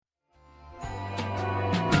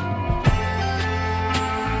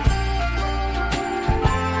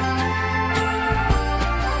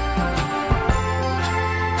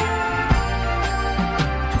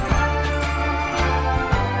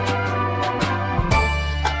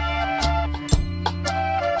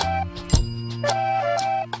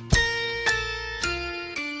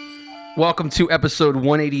Welcome to episode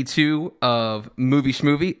 182 of Movie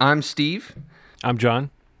Schmovie. I'm Steve. I'm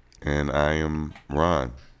John. And I am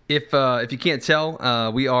Ron. If you can't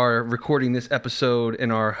tell, we are recording this episode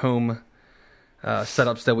in our home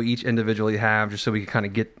setups that we each individually have, just so we can kind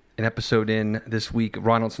of get an episode in this week.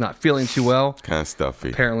 Ronald's not feeling too well. Kind of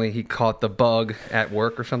stuffy. Apparently, he caught the bug at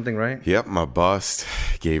work or something, right? Yep, my boss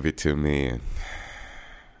gave it to me,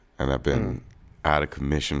 and I've been out of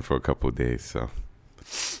commission for a couple of days, so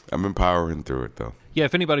I've been powering through it, though. Yeah,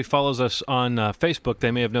 if anybody follows us on Facebook,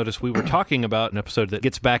 they may have noticed we were talking about an episode that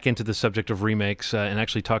gets back into the subject of remakes and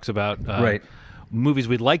actually talks about movies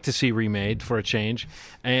we'd like to see remade for a change.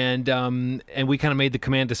 And we kind of made the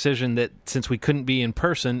command decision that since we couldn't be in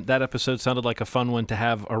person, that episode sounded like a fun one to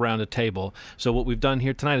have around a table. So what we've done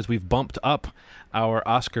here tonight is we've bumped up our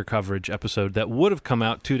Oscar coverage episode that would have come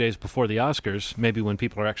out 2 days before the Oscars, maybe when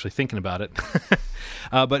people are actually thinking about it.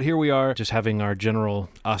 But here we are just having our general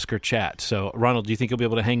Oscar chat. So, Ronald, do you think you'll be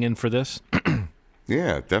able to hang in for this?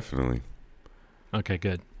 Yeah, definitely. Okay,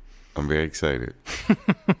 good. I'm very excited.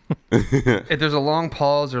 If there's a long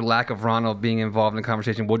pause or lack of Ronald being involved in the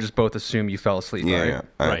conversation, we'll just both assume you fell asleep, right?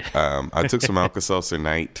 Yeah. I took some Alka-Seltzer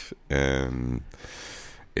night, and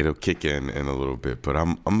it'll kick in a little bit, but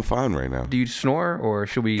I'm fine right now. Do you snore, or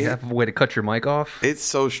should we have a way to cut your mic off? It's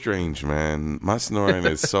so strange, man. My snoring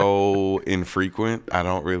is so infrequent. I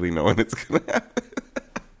don't really know when it's going to happen.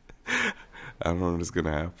 I don't know when it's going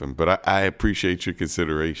to happen, but I appreciate your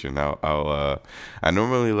consideration. I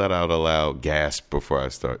normally let out a loud gasp before I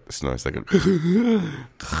start to snore. It's like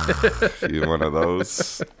you one of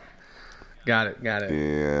those. Got it.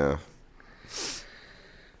 Yeah.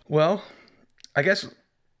 Well, I guess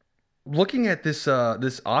looking at this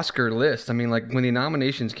Oscar list, I mean, like when the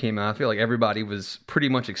nominations came out, I feel like everybody was pretty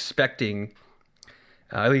much expecting,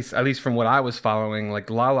 at least from what I was following, like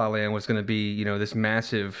La La Land was going to be, you know, this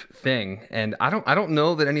massive thing. And I don't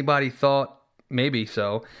know that anybody thought, maybe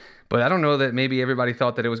so, but I don't know that maybe everybody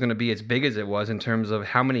thought that it was going to be as big as it was in terms of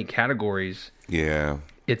how many categories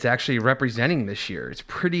it's actually representing this year. It's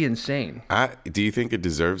pretty insane. Do you think it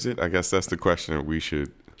deserves it? I guess that's the question that we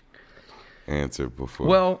should answer before.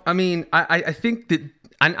 Well, I mean, I think that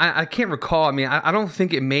I can't recall. I mean, I don't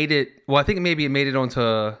think it made it. Well, I think maybe it made it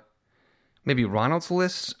onto maybe Ronald's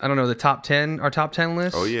list. I don't know, our top 10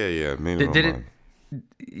 list. Oh yeah, made it on mine.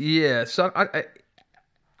 Yeah. So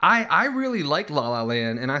I really like La La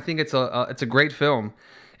Land, and I think it's a great film,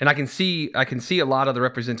 and I can see a lot of the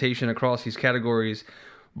representation across these categories,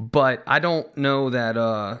 but I don't know that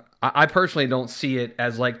I personally don't see it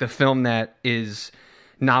as like the film that is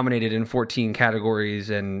nominated in 14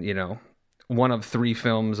 categories and, you know, one of 3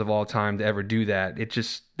 films of all time to ever do that.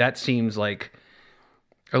 That seems like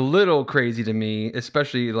a little crazy to me,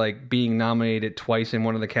 especially like being nominated twice in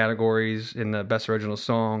one of the categories in the Best Original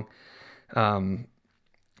Song. But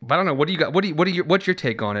I don't know. What do you got? What's your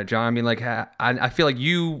take on it, John? I mean, like, I feel like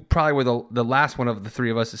you probably were the last one of the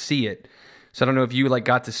 3 of us to see it. So I don't know if you like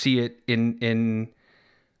got to see it in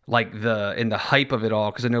the hype of it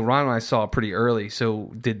all, because I know Ron and I saw it pretty early.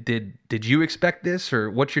 So did you expect this, or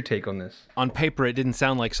what's your take on this? On paper, it didn't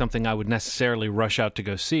sound like something I would necessarily rush out to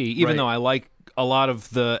go see, even though I like a lot of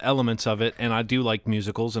the elements of it, and I do like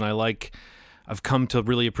musicals, and I've come to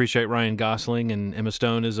really appreciate Ryan Gosling, and Emma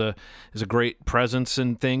Stone is a great presence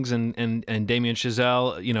in things, and Damien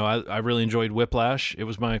Chazelle. You know, I really enjoyed Whiplash. It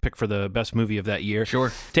was my pick for the best movie of that year.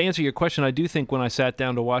 Sure. To answer your question, I do think when I sat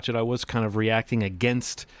down to watch it, I was kind of reacting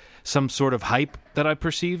against some sort of hype that I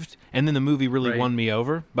perceived, and then the movie really won me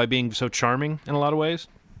over by being so charming in a lot of ways.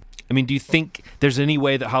 I mean, do you think there's any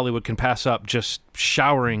way that Hollywood can pass up just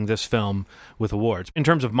showering this film with awards? In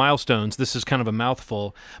terms of milestones, this is kind of a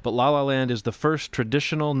mouthful, but La La Land is the first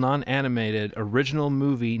traditional, non-animated, original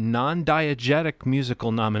movie, non-diegetic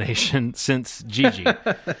musical nomination since Gigi.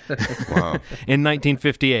 Wow. In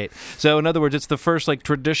 1958. So, in other words, it's the first like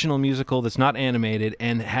traditional musical that's not animated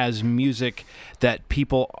and has music that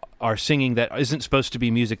people are singing that isn't supposed to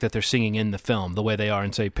be music that they're singing in the film, the way they are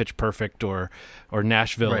in, say, Pitch Perfect or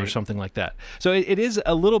Nashville or something like that. So it is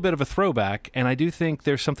a little bit of a throwback, and I do think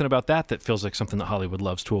there's something about that feels like something that Hollywood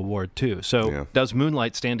loves to award, too. So does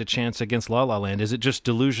Moonlight stand a chance against La La Land? Is it just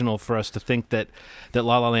delusional for us to think that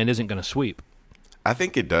La La Land isn't going to sweep? I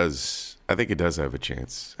think it does. I think it does have a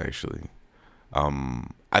chance, actually.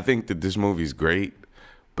 I think that this movie's great,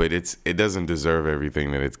 but it doesn't deserve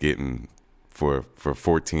everything that it's getting for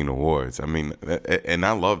 14 awards. I mean, and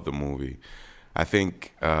I love the movie. I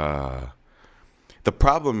think the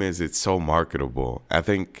problem is it's so marketable. I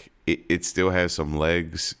think it still has some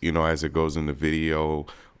legs, you know, as it goes into video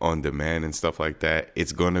on demand and stuff like that.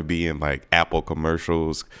 It's going to be in like Apple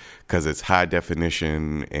commercials because it's high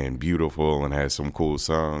definition and beautiful and has some cool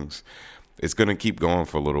songs. It's going to keep going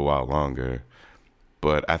for a little while longer.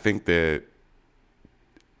 But I think that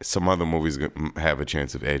some other movies have a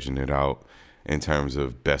chance of edging it out in terms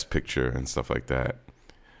of best picture and stuff like that.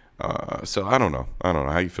 So I don't know.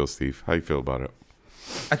 How you feel, Steve? How you feel about it?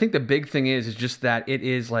 I think the big thing is just that it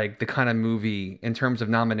is like the kind of movie in terms of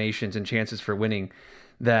nominations and chances for winning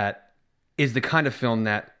that is the kind of film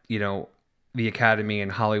that, you know, the Academy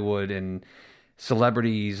and Hollywood and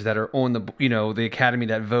celebrities that are on the, you know, the Academy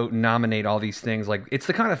that vote and nominate all these things. Like, it's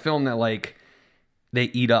the kind of film that like they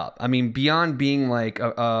eat up. I mean, beyond being like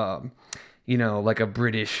you know, like a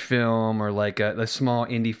British film or like a small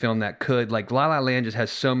indie film that could, like, La La Land just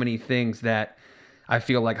has so many things that I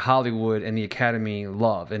feel like Hollywood and the Academy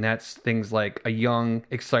love. And that's things like a young,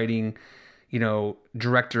 exciting, you know,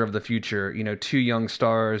 director of the future, you know, two young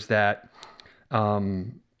stars that, you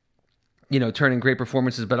know, turn in great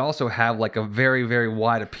performances, but also have like a very, very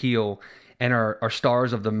wide appeal and are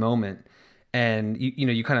stars of the moment. And, you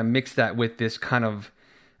know, you kind of mix that with this kind of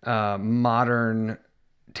modern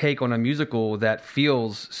take on a musical that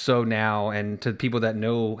feels so now, and to people that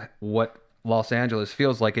know what Los Angeles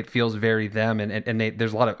feels like, it feels very them, and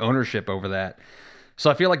there's a lot of ownership over that. So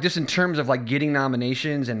I feel like just in terms of like getting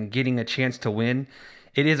nominations and getting a chance to win,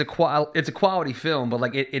 it's a quality film, but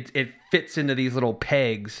like it fits into these little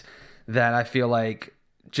pegs that I feel like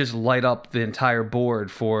just light up the entire board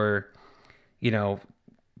for, you know,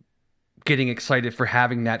 getting excited for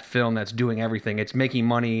having that film that's doing everything. It's making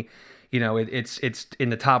money. You know, it's in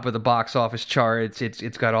the top of the box office charts.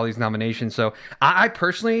 It's got all these nominations. So I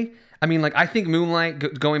personally, I mean, like, I think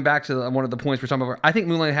Moonlight, going back to one of the points we're talking about, I think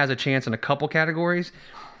Moonlight has a chance in a couple categories.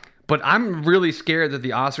 But I'm really scared that the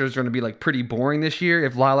Oscars are going to be like pretty boring this year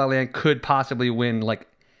if La La Land could possibly win like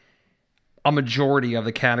a majority of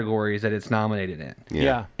the categories that it's nominated in.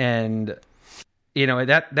 Yeah. And you know,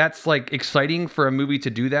 that's like exciting for a movie to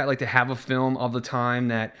do that, like to have a film of the time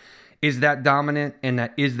that is that dominant and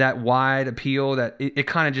that is that wide appeal, that it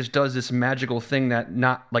kind of just does this magical thing that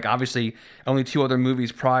not, like, obviously only two other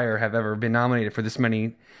movies prior have ever been nominated for this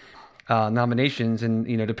many nominations. And,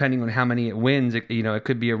 you know, depending on how many it wins, you know, it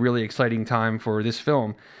could be a really exciting time for this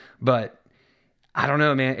film. But I don't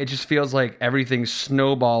know, man. It just feels like everything's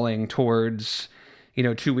snowballing towards, you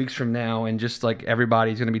know, 2 weeks from now, and just like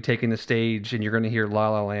everybody's going to be taking the stage, and you're going to hear La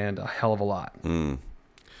La Land a hell of a lot.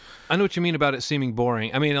 I know what you mean about it seeming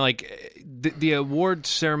boring. I mean, like, the award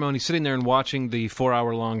ceremony, sitting there and watching the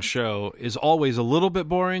 4-hour-long show is always a little bit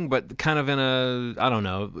boring, but kind of in a, I don't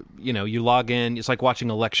know, you know, you log in, it's like watching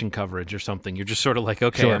election coverage or something. You're just sort of like,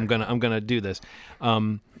 okay, sure, I'm gonna do this.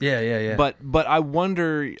 Yeah. But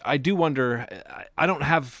I do wonder, I don't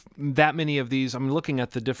have that many of these. I'm looking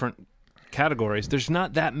at the different categories. There's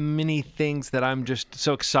not that many things that I'm just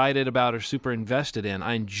so excited about or super invested in.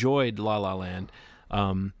 I enjoyed La La Land.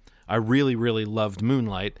 I really, really loved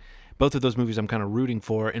Moonlight. Both of those movies I'm kind of rooting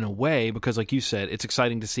for in a way because, like you said, it's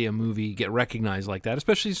exciting to see a movie get recognized like that,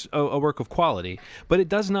 especially a work of quality. But it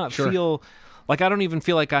does not feel like, I don't even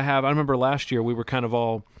feel like I remember last year we were kind of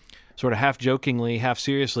all sort of half jokingly, half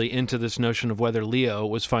seriously into this notion of whether Leo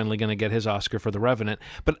was finally going to get his Oscar for The Revenant.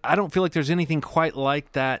 But I don't feel like there's anything quite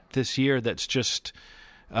like that this year that's just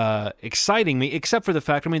exciting me, except for the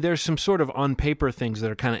fact, I mean, there's some sort of on paper things that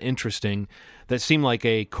are kind of interesting that seem like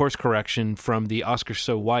a course correction from the Oscar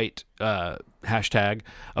So White hashtag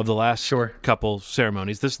of the last couple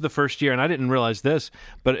ceremonies. This is the first year, and I didn't realize this,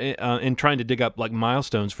 but in trying to dig up like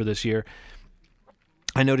milestones for this year,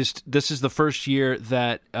 I noticed this is the first year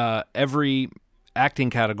that every acting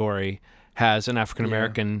category has an African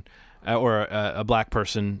American or a black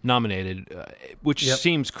person nominated, which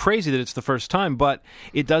seems crazy that it's the first time, but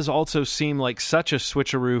it does also seem like such a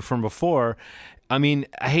switcheroo from before. I mean,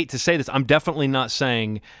 I hate to say this. I'm definitely not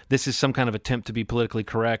saying this is some kind of attempt to be politically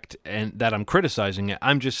correct and that I'm criticizing it.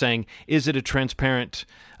 I'm just saying, is it a transparent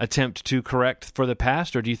attempt to correct for the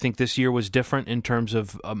past, or do you think this year was different in terms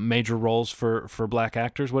of major roles for black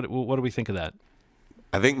actors? What do we think of that?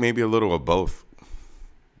 I think maybe a little of both.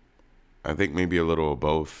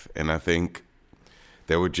 And I think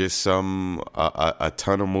there were just a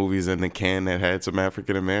ton of movies in the can that had some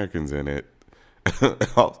African Americans in it.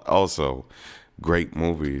 Also, great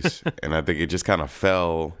movies. And I think it just kind of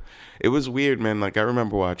fell. It was weird, man. Like, I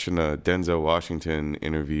remember watching a Denzel Washington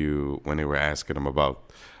interview when they were asking him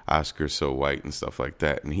about Oscar So White and stuff like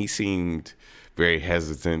that. And he seemed very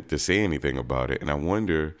hesitant to say anything about it. And I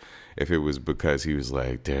wonder if it was because he was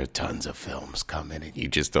like, there are tons of films coming and you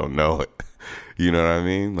just don't know it. You know what I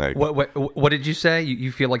mean? Like, what did you say?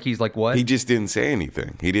 You feel like he's like what? He just didn't say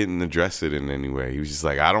anything. He didn't address it in any way. He was just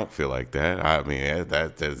like, I don't feel like that. I mean,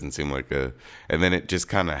 that doesn't seem like a. And then it just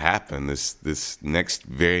kind of happened. This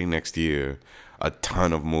very next year, a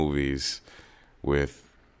ton of movies with,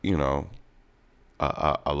 you know,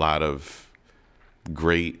 a lot of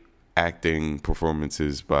great acting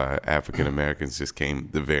performances by African Americans just came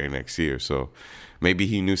the very next year. So maybe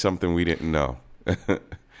he knew something we didn't know.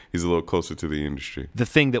 He's a little closer to the industry. The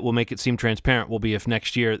thing that will make it seem transparent will be if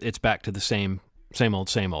next year it's back to the same old.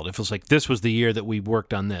 If it's like, this was the year that we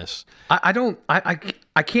worked on this.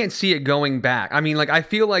 I can't see it going back. I mean, like, I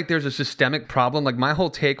feel like there's a systemic problem. Like, my whole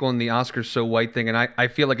take on the Oscars so white thing, and I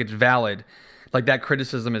feel like it's valid. Like, that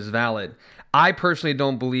criticism is valid. I personally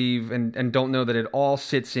don't believe and don't know that it all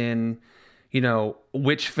sits in, you know,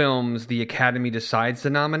 which films the Academy decides to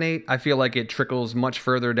nominate. I feel like it trickles much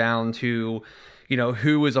further down to, you know,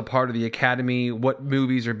 who is a part of the Academy, what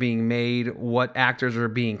movies are being made, what actors are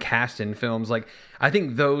being cast in films. Like, I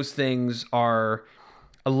think those things are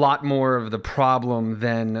a lot more of the problem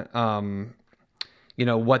than, you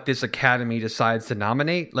know, what this Academy decides to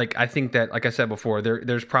nominate. Like, I think that, like I said before,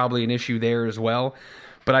 there's probably an issue there as well.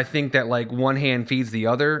 But I think that, like, one hand feeds the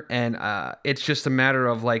other, and it's just a matter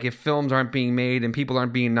of, like, if films aren't being made and people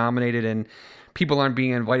aren't being nominated and people aren't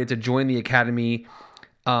being invited to join the Academy,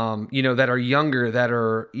 you know, that are younger, that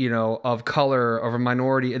are, you know, of color, of a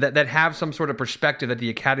minority, that have some sort of perspective that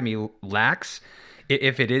the Academy lacks,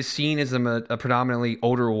 if it is seen as a predominantly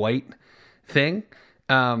older white thing,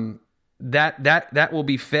 that will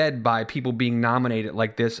be fed by people being nominated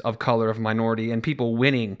like this, of color, of minority, and people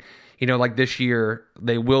winning. You know, like this year,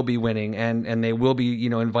 they will be winning, and they will be, you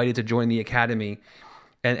know, invited to join the Academy,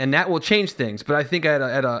 and that will change things. But I think at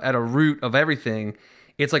a root of everything,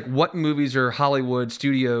 it's like, what movies are Hollywood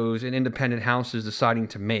studios and independent houses deciding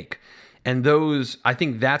to make? And those, I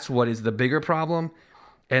think that's what is the bigger problem.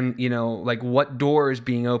 And, you know, like, what door is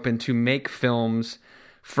being opened to make films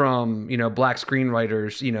from, you know, black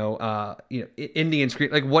screenwriters, you know, Indian screen,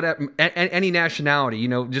 like, what, any nationality, you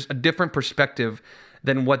know, just a different perspective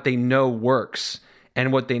than what they know works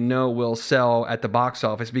and what they know will sell at the box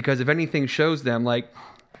office. Because if anything shows them, like,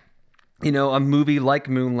 you know, a movie like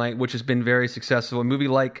Moonlight, which has been very successful, a movie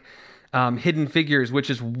like Hidden Figures, which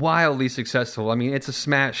is wildly successful. I mean, it's a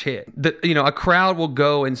smash hit. You know, a crowd will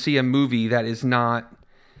go and see a movie that is not,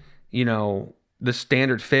 you know, the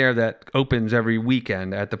standard fare that opens every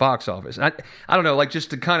weekend at the box office. I don't know, like, just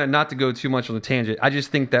to kind of not to go too much on the tangent, I just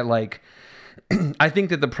think that, like, I think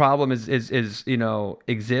that the problem is you know,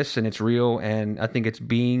 exists, and it's real, and I think it's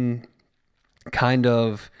being kind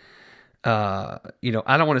of you know,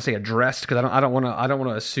 I don't want to say addressed, because I don't want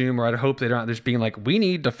to assume, or I hope they're not just being like, we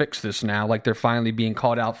need to fix this now, like they're finally being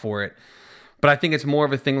called out for it. But I think it's more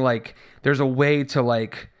of a thing, like, there's a way to,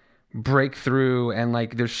 like, break through, and,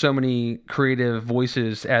 like, there's so many creative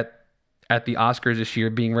voices at the Oscars this year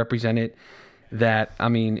being represented, that, I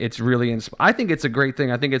mean, it's really, I think it's a great thing.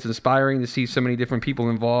 I think it's inspiring to see so many different people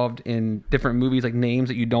involved in different movies, like names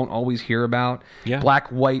that you don't always hear about. Yeah. Black,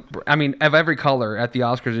 white, I mean, of every color at the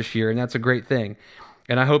Oscars this year, and that's a great thing.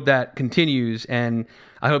 And I hope that continues, and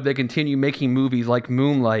I hope they continue making movies like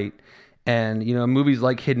Moonlight, and, you know, movies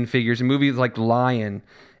like Hidden Figures, and movies like Lion,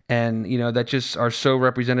 and, you know, that just are so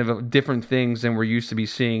representative of different things than we're used to be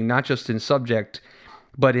seeing, not just in subject,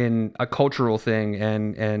 but in a cultural thing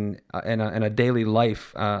and a daily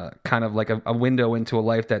life, kind of like a window into a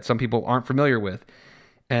life that some people aren't familiar with.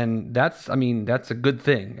 And that's a good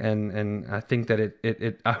thing. And I think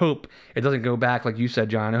that I hope it doesn't go back, like you said,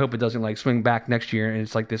 John. I hope it doesn't, like, swing back next year and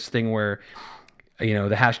it's like this thing where, you know,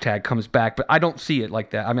 the hashtag comes back. But I don't see it like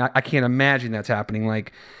that. I mean, I can't imagine that's happening.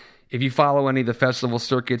 Like, if you follow any of the festival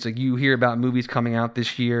circuits, like, you hear about movies coming out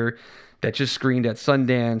this year that just screened at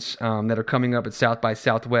Sundance, that are coming up at South by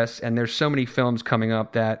Southwest, and there's so many films coming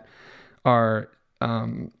up that are,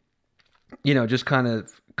 you know, just kind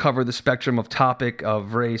of cover the spectrum of topic,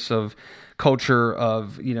 of race, of culture,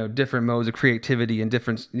 of, you know, different modes of creativity and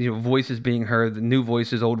different, you know, voices being heard, the new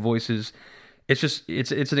voices, old voices. It's just,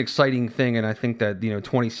 it's an exciting thing, and I think that, you know,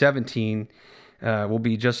 2017 will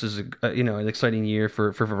be just as you know, an exciting year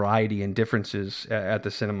for variety and differences at the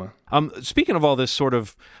cinema. Speaking of all this sort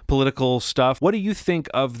of political stuff, what do you think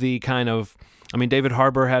of the kind of? I mean, David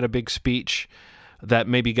Harbour had a big speech that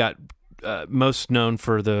maybe got most known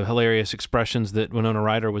for the hilarious expressions that Winona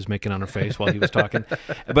Ryder was making on her face while he was talking.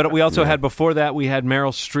 But we also had, before that, we had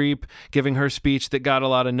Meryl Streep giving her speech that got a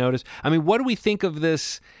lot of notice. I mean, what do we think of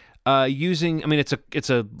this? Using, I mean, it's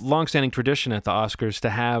a longstanding tradition at the Oscars to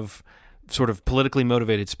have sort of politically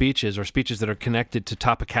motivated speeches or speeches that are connected to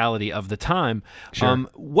topicality of the time. Sure.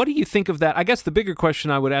 What do you think of that? I guess the bigger question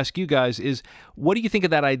I would ask you guys is, what do you think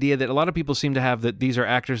of that idea that a lot of people seem to have, that these are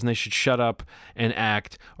actors and they should shut up and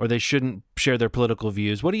act, or they shouldn't share their political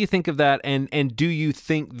views? What do you think of that? And do you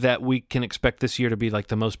think that we can expect this year to be like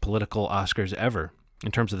the most political Oscars ever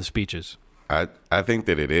in terms of the speeches? I think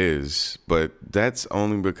that it is, but that's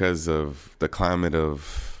only because of the climate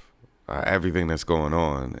of everything that's going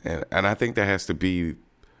on. And I think there has to be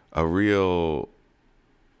a real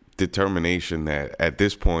determination that at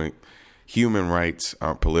this point, human rights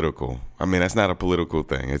aren't political. I mean, that's not a political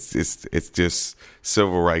thing. It's just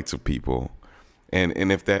civil rights of people.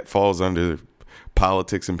 And if that falls under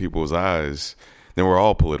politics in people's eyes, then we're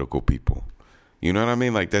all political people. You know what I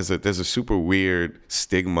mean? Like there's a super weird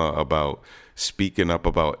stigma about speaking up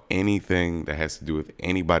about anything that has to do with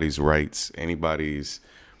anybody's rights, anybody's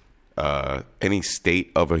any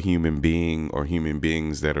state of a human being or human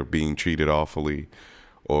beings that are being treated awfully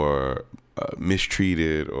or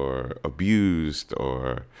mistreated or abused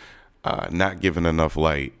or not given enough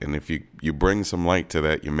light. And if you bring some light to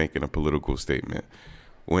that, you're making a political statement.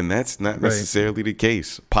 When that's not necessarily the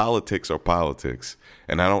case. Politics are politics.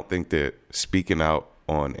 And I don't think that speaking out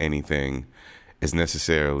on anything is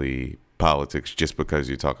necessarily politics just because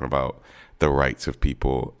you're talking about the rights of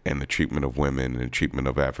people and the treatment of women and the treatment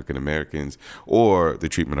of African Americans or the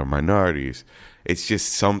treatment of minorities. It's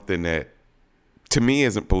just something that to me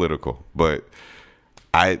isn't political, but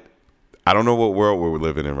I don't know what world we're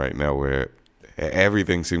living in right now where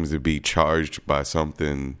everything seems to be charged by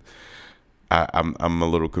something. I'm a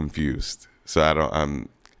little confused. So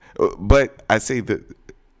but I say that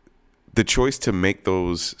the choice to make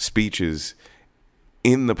those speeches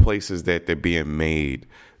in the places that they're being made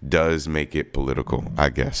does make it political, I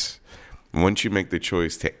guess. Once you make the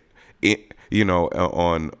choice to,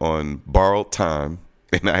 on borrowed time,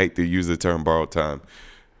 and I hate to use the term borrowed time,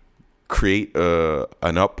 create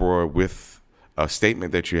an uproar with a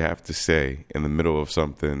statement that you have to say in the middle of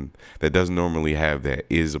something that doesn't normally have that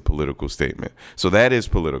is a political statement. So that is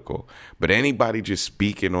political. But anybody just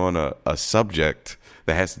speaking on a subject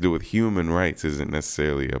that has to do with human rights isn't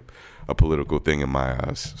necessarily a political thing in my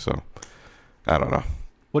eyes. So I don't know.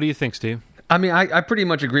 What do you think, Steve? I mean, I pretty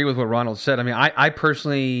much agree with what Ronald said. I mean, I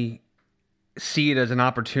personally see it as an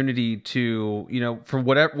opportunity to, for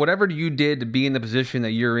whatever you did to be in the position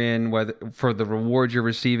that you're in, whether for the rewards you're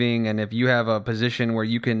receiving, and if you have a position where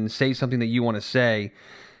you can say something that you want to say,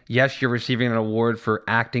 yes, you're receiving an award for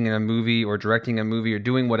acting in a movie or directing a movie or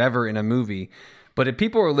doing whatever in a movie. But if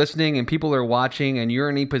people are listening and people are watching and you're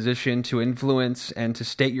in a position to influence and to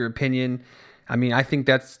state your opinion, I mean, I think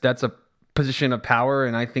that's a position of power,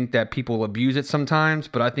 and I think that people abuse it sometimes,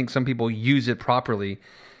 but I think some people use it properly.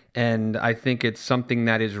 And I think it's something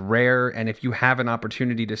that is rare. And if you have an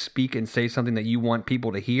opportunity to speak and say something that you want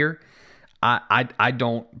people to hear, I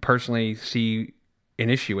don't personally see an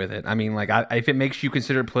issue with it. I mean, like, if it makes you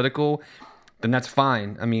consider political, then that's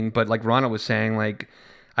fine. I mean, but like Ronald was saying, like,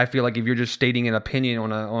 I feel like if you're just stating an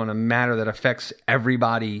opinion on a matter that affects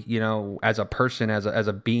everybody, as a person, as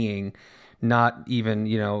a being, not even,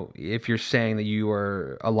 if you're saying that you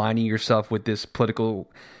are aligning yourself with this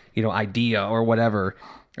political, idea or whatever,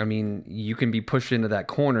 I mean, you can be pushed into that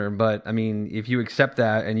corner. But I mean, if you accept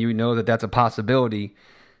that and you know that that's a possibility,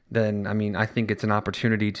 then I mean, I think it's an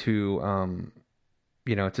opportunity to,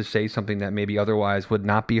 to say something that maybe otherwise would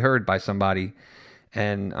not be heard by somebody.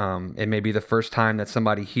 And it may be the first time that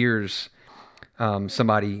somebody hears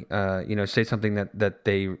somebody, say something that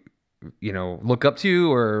they, look up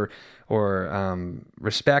to or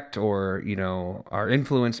respect or, are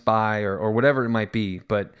influenced by or whatever it might be.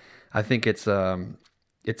 But I think it's a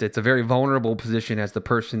very vulnerable position as the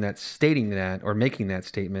person that's stating that or making that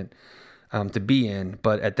statement to be in.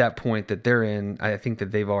 But at that point that they're in, I think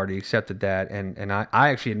that they've already accepted that. And I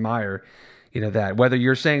actually admire, that whether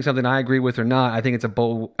you're saying something I agree with or not, I think it's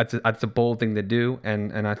a bold thing to do.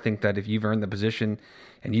 And I think that if you've earned the position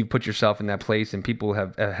and you've put yourself in that place and people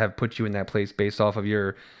have put you in that place based off of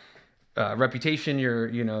your reputation,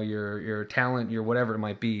 your talent, your whatever it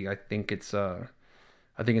might be, I think it's an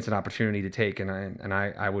opportunity to take, and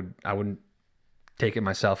I wouldn't take it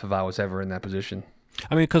myself if I was ever in that position.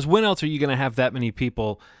 I mean, because when else are you going to have that many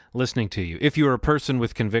people listening to you? If you're a person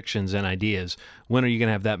with convictions and ideas, when are you going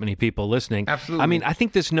to have that many people listening? Absolutely. I mean, I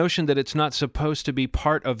think this notion that it's not supposed to be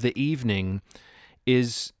part of the evening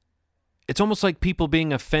is it's almost like people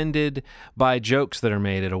being offended by jokes that are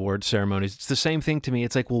made at award ceremonies. It's the same thing to me.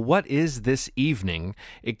 It's like, well, what is this evening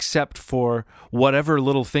except for whatever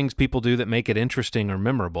little things people do that make it interesting or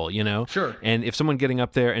memorable, you know? Sure. And if someone getting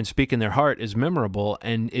up there and speaking their heart is memorable,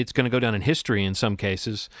 and it's going to go down in history in some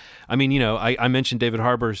cases. I mean, you know, I mentioned David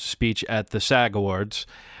Harbour's speech at the SAG Awards,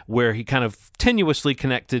 where he kind of tenuously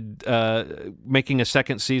connected making a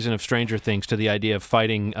second season of Stranger Things to the idea of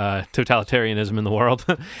fighting totalitarianism in the world.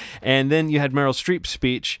 And then you had Meryl Streep's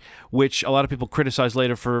speech, which a lot of people criticized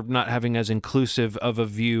later for not having as inclusive of a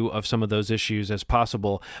view of some of those issues as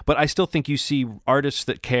possible. But I still think you see artists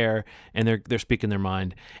that care, and they're speaking their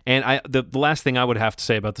mind. And the last thing I would have to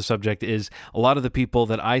say about the subject is a lot of the people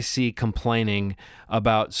that I see complaining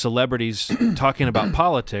about celebrities talking about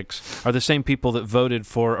politics are the same people that voted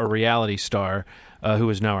for a reality star who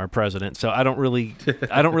is now our president. So I don't really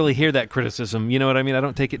hear that criticism. You know what I mean? I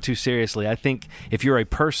don't take it too seriously. I think if you're a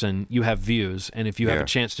person, you have views, and if you have a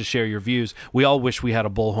chance to share your views, we all wish we had a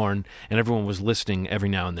bullhorn and everyone was listening every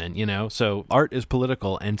now and then, you know? So art is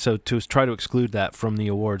political, and so to try to exclude that from the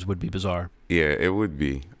awards would be bizarre. Yeah, it would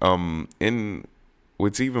be. And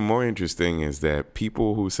what's even more interesting is that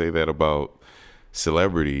people who say that about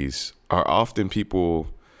celebrities are often people.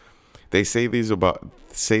 They say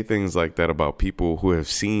things like that about people who have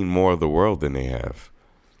seen more of the world than they have.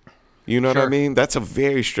 You know what I mean? That's a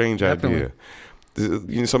very strange idea. You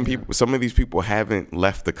know, some of these people haven't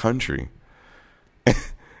left the country,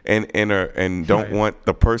 and don't want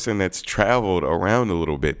the person that's traveled around a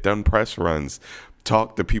little bit, done press runs,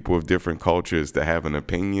 talked to people of different cultures to have an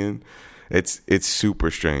opinion. It's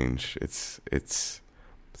super strange. It's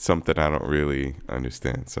something I don't really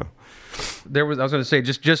understand. So. I was going to say,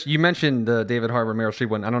 just you mentioned the David Harbour, Meryl Streep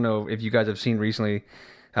one. I don't know if you guys have seen recently.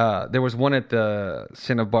 There was one at the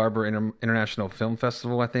Santa Barbara International Film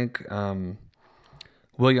Festival, I think.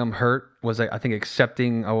 William Hurt was, I think,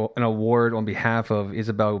 accepting an award on behalf of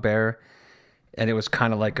Isabelle Huppert, and it was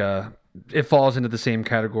kind of like it falls into the same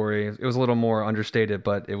category. It was a little more understated,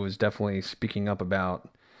 but it was definitely speaking up about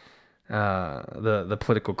the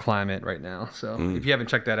political climate right now. So if you haven't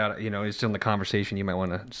checked that out, you know, it's still in the conversation. You might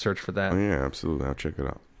want to search for that. Oh, yeah, absolutely. I'll check it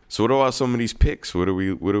out. So what about some of these picks? What are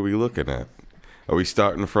we looking at? Are we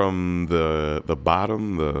starting from the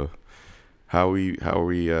bottom? How are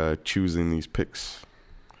we choosing these picks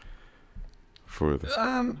for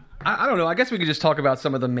the I don't know. I guess we could just talk about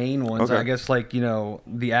some of the main ones. Okay. I guess, like, you know,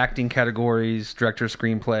 the acting categories, director,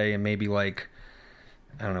 screenplay, and maybe, like,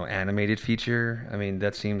 I don't know, animated feature. I mean,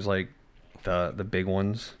 that seems like the big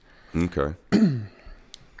ones. Okay.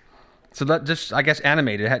 So that just, I guess,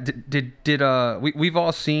 animated. We've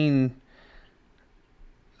all seen.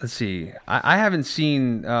 Let's see. I haven't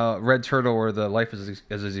seen Red Turtle or The Life as a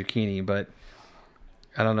Zucchini, but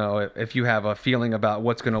I don't know if you have a feeling about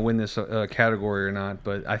what's going to win this category or not.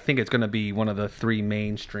 But I think it's going to be one of the three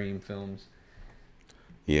mainstream films.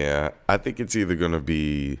 Yeah, I think it's either going to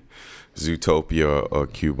be Zootopia or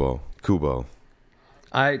Kubo.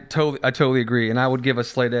 I totally agree, and I would give a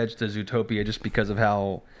slight edge to Zootopia just because of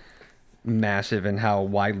how massive and how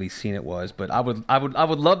widely seen it was. But I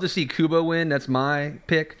would love to see Kubo win. That's my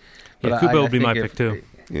pick. Yeah, Kubo would be my pick too.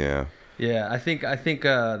 Yeah. Yeah, I think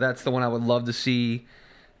that's the one I would love to see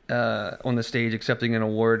on the stage accepting an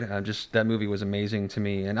award. Just that movie was amazing to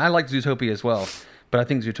me, and I like Zootopia as well. But I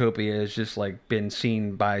think Zootopia has just like been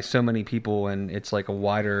seen by so many people, and it's like a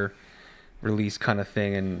wider release kind of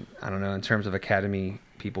thing. And I don't know, in terms of Academy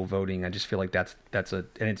people voting, I just feel like that's and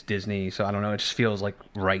it's Disney, so I don't know, it just feels like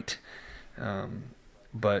right.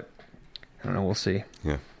 But I don't know, we'll see.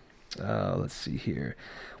 Yeah. Let's see here.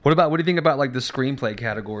 What do you think about like the screenplay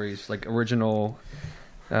categories, like original?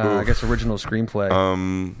 I guess original screenplay.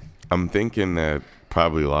 I'm thinking that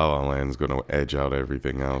probably La La Land is going to edge out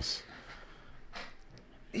everything else.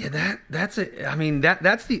 Yeah, that's it. I mean,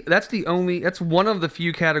 that's one of the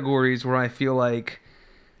few categories where I feel like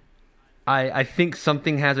I think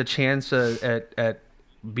something has a chance at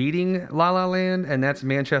beating La La Land, and that's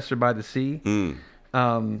Manchester by the Sea.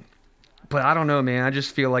 But I don't know, man. I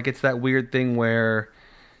just feel like it's that weird thing where,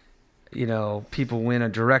 you know, people win a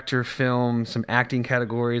director, film, some acting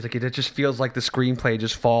categories. Like, it just feels like the screenplay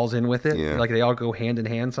just falls in with it. Yeah. Like they all go hand in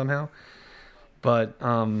hand somehow. But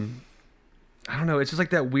I don't know. It's just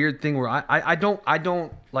like that weird thing where I don't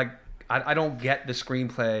get the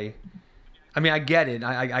screenplay. I mean, I get it.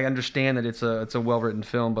 I understand that it's a well written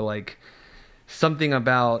film, but like something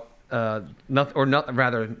about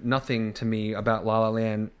nothing to me about La La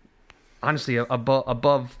Land. Honestly,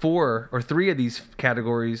 above four or three of these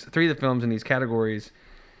categories, three of the films in these categories,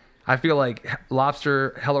 I feel like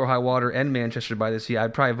Lobster, Hell or High Water, and Manchester by the Sea,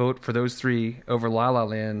 I'd probably vote for those three over La La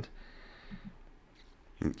Land.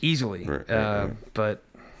 easily. Right. But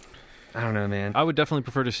I don't know, man. I would definitely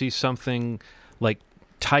prefer to see something like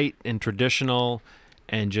tight and traditional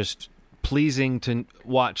and just pleasing to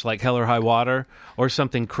watch, like Hell or High Water, or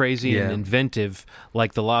something crazy and inventive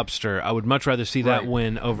like The Lobster. I would much rather see that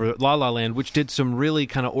win over La La Land, which did some really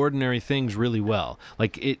kind of ordinary things really well.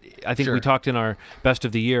 Like I think we talked in our Best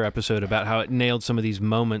of the Year episode about how it nailed some of these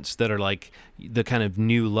moments that are like the kind of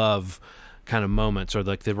new love kind of moments, or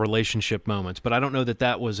like the relationship moments. But I don't know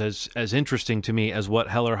that was as interesting to me as what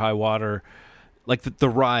Hell or High Water, like the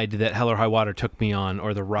ride that Hell or High Water took me on,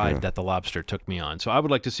 or the ride that The Lobster took me on. So I would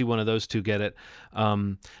like to see one of those two get it.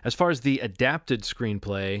 As far as the adapted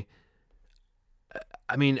screenplay,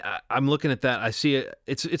 I mean, I'm looking at that. I see it.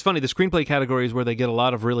 It's funny. The screenplay category is where they get a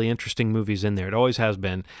lot of really interesting movies in there. It always has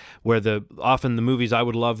been. Where often the movies I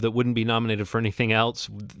would love that wouldn't be nominated for anything else,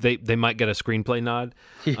 they might get a screenplay nod.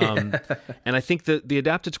 And I think that the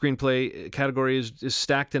adapted screenplay category is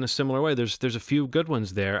stacked in a similar way. There's a few good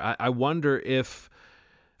ones there. I wonder if.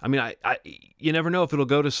 I mean, you never know if it'll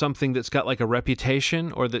go to something that's got like a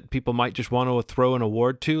reputation, or that people might just want to throw an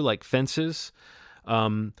award to, like Fences.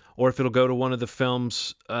 Or if it'll go to one of the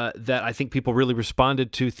films that I think people really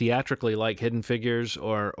responded to theatrically, like Hidden Figures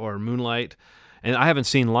or Moonlight. And I haven't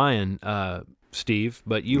seen Lion, Steve,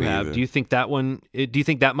 but you have. Either. Do you think that one? Do you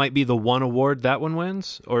think that might be the one award that one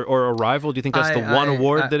wins, or Arrival? Do you think that's the one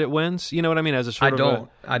award that it wins? You know what I mean? As a sort of.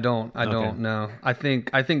 I don't know. I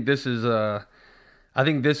think this is a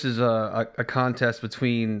contest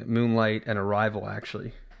between Moonlight and Arrival,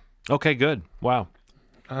 actually. Okay, good. Wow.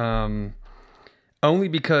 Only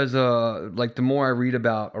because, like, the more I read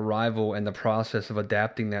about Arrival and the process of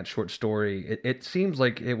adapting that short story, it seems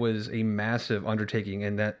like it was a massive undertaking,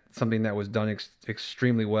 and that something that was done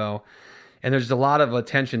extremely well. And there's a lot of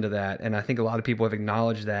attention to that, and I think a lot of people have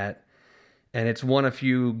acknowledged that. And it's won a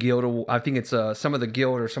few Guild. I think it's some of the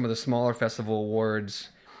Guild or some of the smaller festival awards.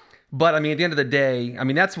 But I mean, at the end of the day, I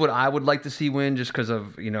mean, that's what I would like to see win, just because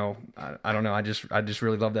of, you know, I don't know, I just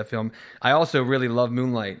really love that film. I also really love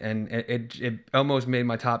Moonlight, and it almost made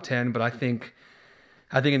my top 10. But I think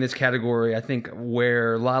in this category, I think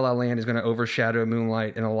where La La Land is going to overshadow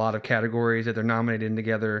Moonlight in a lot of categories that they're nominated in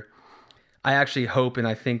together, I actually hope and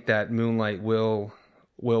I think that Moonlight will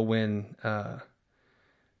win the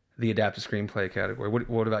adapted screenplay category.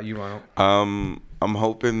 What about you, Ronald? I'm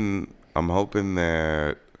hoping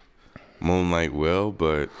that Moonlight will,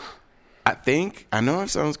 but I know it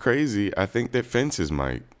sounds crazy. I think that Fences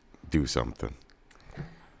might do something.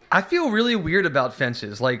 I feel really weird about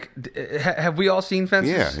Fences. Like, have we all seen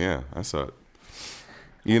Fences? Yeah, I saw it.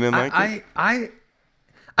 You didn't like it?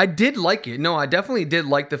 I did like it. No, I definitely did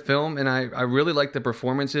like the film, and I really liked the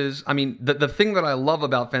performances. I mean, the thing that I love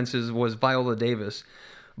about Fences was Viola Davis,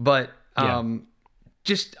 but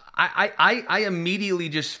just I immediately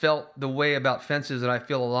just felt the way about Fences that I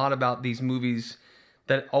feel a lot about these movies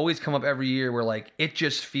that always come up every year, where like it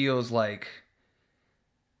just feels like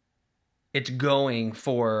it's going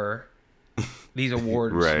for these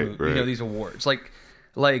awards, right. You know, these awards. Like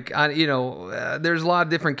there's a lot of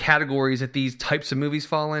different categories that these types of movies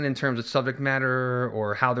fall in terms of subject matter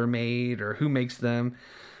or how they're made or who makes them,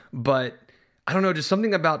 but I don't know, just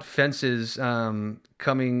something about Fences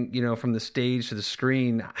coming, you know, from the stage to the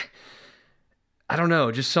screen. I don't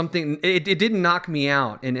know, just something. It didn't knock me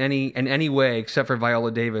out in any way except for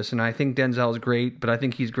Viola Davis, and I think Denzel's great, but I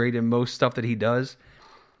think he's great in most stuff that he does.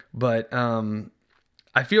 But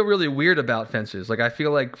I feel really weird about Fences. Like, I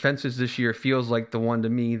feel like Fences this year feels like the one to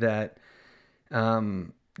me that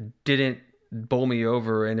didn't bowl me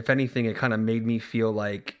over, and if anything, it kind of made me feel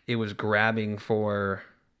like it was grabbing for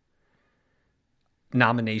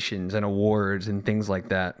nominations and awards and things like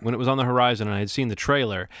that. When it was on the horizon and I had seen the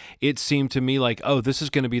trailer, it seemed to me like, oh, this is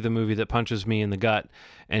going to be the movie that punches me in the gut,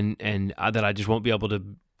 and that I just won't be able to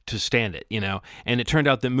stand it, you know. And it turned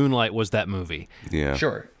out that Moonlight was that movie. Yeah.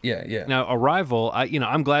 Sure. Yeah. Now, Arrival,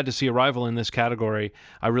 I'm glad to see Arrival in this category.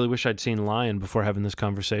 I really wish I'd seen Lion before having this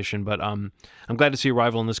conversation, but I'm glad to see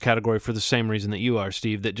Arrival in this category for the same reason that you are,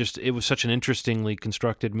 Steve, that just it was such an interestingly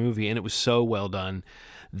constructed movie, and it was so well done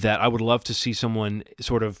that I would love to see someone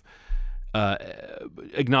sort of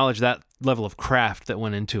acknowledge that level of craft that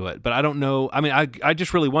went into it. But I don't know. I mean, I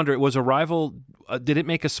just really wonder, was Arrival, did it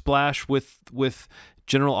make a splash with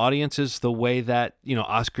general audiences the way that, you know,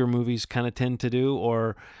 Oscar movies kind of tend to do,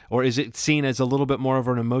 or is it seen as a little bit more of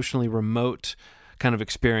an emotionally remote kind of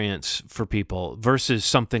experience for people versus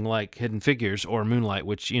something like Hidden Figures or Moonlight,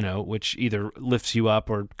 which either lifts you up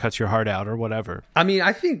or cuts your heart out or whatever? I mean,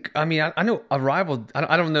 I know Arrival,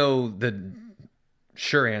 I don't know the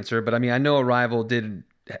sure answer, but I mean, I know Arrival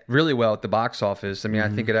really well at the box office. I mean, I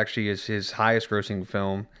think it actually is his highest grossing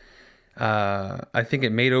film. I think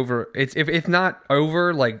it made over, if not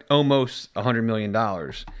over, like almost $100 million.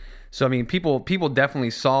 So I mean, people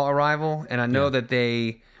definitely saw Arrival, and I know that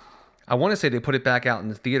I want to say they put it back out in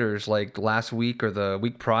the theaters like last week or the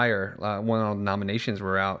week prior when all the nominations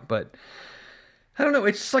were out. But I don't know.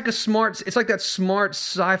 It's just like it's like that smart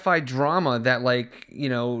sci-fi drama that, like, you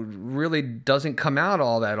know, really doesn't come out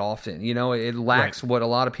all that often. You know, it lacks what a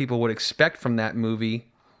lot of people would expect from that movie.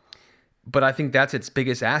 But I think that's its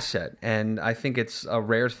biggest asset, and I think it's a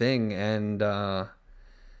rare thing. And I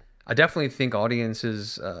definitely think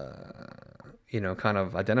audiences, you know, kind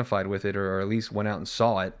of identified with it, or at least went out and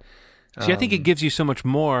saw it. See, I think it gives you so much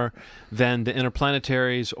more than the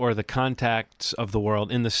Interplanetaries or the Contacts of the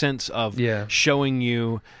world, in the sense of showing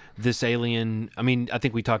you this alien. I mean, I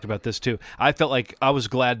think we talked about this too. I felt like I was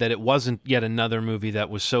glad that it wasn't yet another movie that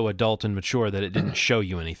was so adult and mature that it didn't show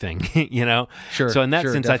you anything, you know? Sure. So in that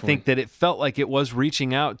sense, definitely. I think that it felt like it was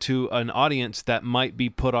reaching out to an audience that might be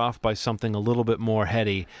put off by something a little bit more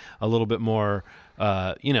heady, a little bit more,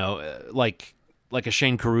 you know, like a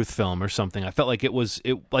Shane Carruth film or something. I felt like Denis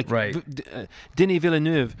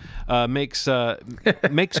Villeneuve makes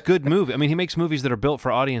good movie. I mean, he makes movies that are built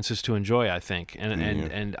for audiences to enjoy, I think.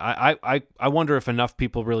 And I wonder if enough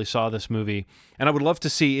people really saw this movie, and I would love to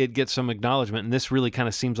see it get some acknowledgement. And this really kind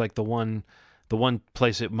of seems like the one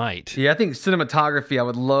place it might. Yeah, I think cinematography, I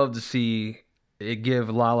would love to see it give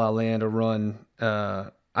La La Land a run.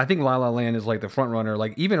 I think La La Land is like the front runner.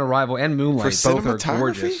 Like even Arrival and Moonlight, both are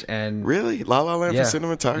gorgeous. And really, La La Land for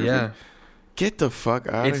cinematography? Yeah, get the fuck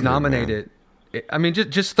out of here. It's nominated. I mean,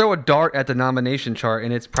 just throw a dart at the nomination chart,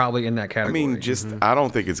 and it's probably in that category. I mean, I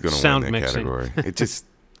don't think it's going to win that category. It just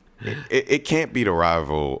it can't beat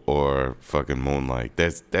Arrival or fucking Moonlight.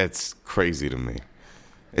 That's crazy to me.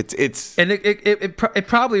 It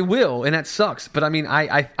probably will, and that sucks. But I mean,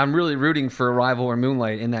 I'm really rooting for Arrival or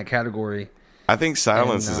Moonlight in that category. I think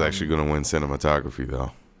Silence is actually going to win cinematography,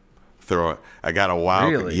 though. I got a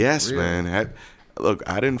wild... Really? Yes, really? Man. Look,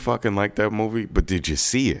 I didn't fucking like that movie, but did you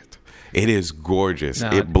see it? It is gorgeous. No.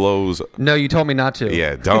 It blows... No, you told me not to.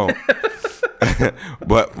 Yeah, don't.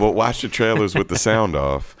 but watch the trailers with the sound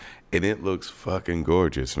off, and it looks fucking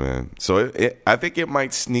gorgeous, man. So I think it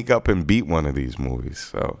might sneak up and beat one of these movies.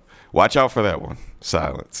 So watch out for that one,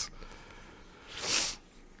 Silence.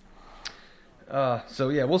 So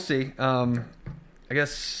yeah, we'll see. I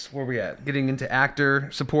guess where we at? Getting into actor,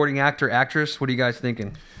 supporting actor, actress. What are you guys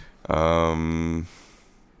thinking? I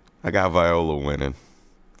got Viola winning.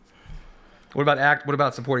 What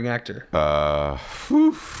about supporting actor?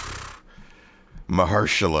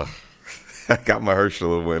 Mahershala. I got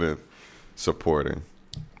Mahershala winning. Supporting.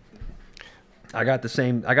 I got the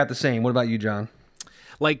same. What about you, John?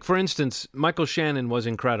 Like, for instance, Michael Shannon was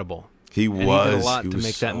incredible. He did a lot to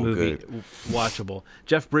make that movie watchable.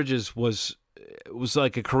 Jeff Bridges was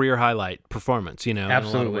like a career highlight performance, you know,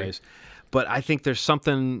 absolutely. In a lot of ways. But I think there's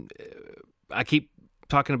something. I keep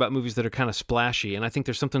talking about movies that are kind of splashy, and I think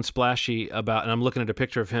there's something splashy about. And I'm looking at a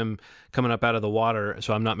picture of him coming up out of the water,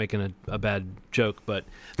 so I'm not making a bad joke, but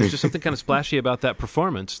there's just something kind of splashy about that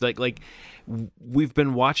performance. Like we've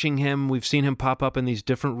been watching him, we've seen him pop up in these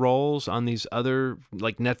different roles on these other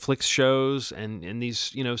like Netflix shows and in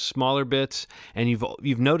these, you know, smaller bits, and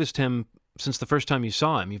you've noticed him since the first time you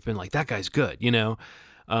saw him. You've been like, that guy's good, you know.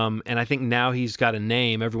 And I think now he's got a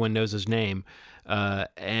name. Everyone knows his name.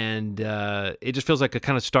 And it just feels like a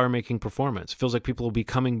kind of star-making performance. It feels like people will be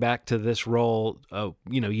coming back to this role,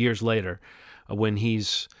 you know, years later, when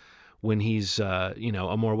he's you know,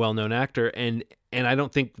 a more well-known actor. And I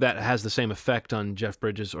don't think that has the same effect on Jeff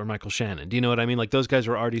Bridges or Michael Shannon. Do you know what I mean? Like, those guys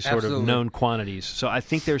are already sort of known quantities. So I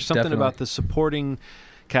think there's something about the supporting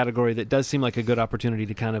category that does seem like a good opportunity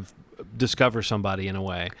to kind of discover somebody in a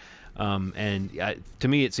way. To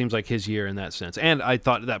me, it seems like his year in that sense. And I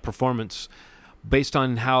thought that performance, based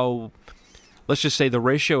on how, let's just say, the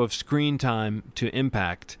ratio of screen time to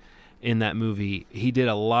impact in that movie, he did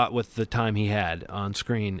a lot with the time he had on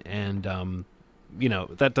screen. And, you know,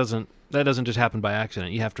 that doesn't just happen by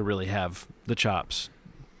accident. You have to really have the chops.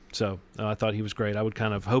 So I thought he was great. I would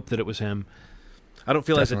kind of hope that it was him. I don't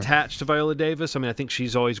feel as attached to Viola Davis. I mean, I think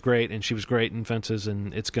she's always great, and she was great in Fences,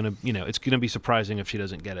 and it's gonna be surprising if she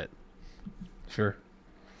doesn't get it. Sure.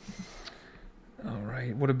 All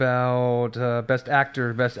right. What about best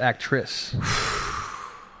actor, best actress?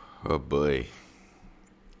 Oh boy.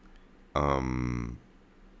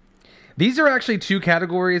 These are actually two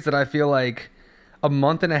categories that I feel like a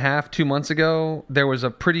month and a half, 2 months ago, there was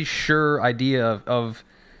a pretty sure idea of,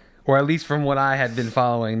 or at least from what I had been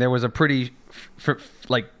following, there was a pretty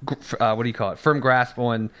what do you call it? Firm grasp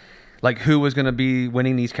on like who was going to be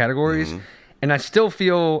winning these categories. And I still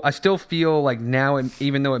feel like now, and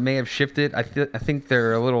even though it may have shifted, I think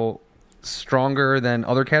they're a little stronger than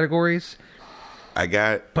other categories.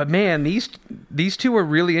 But man, these two are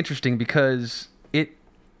really interesting because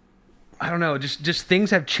I don't know, just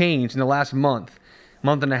things have changed in the last month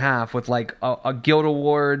and a half with like a Guild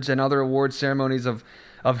Awards and other award ceremonies of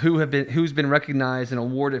who's been recognized and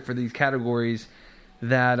awarded for these categories.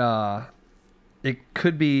 That it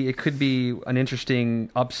could be an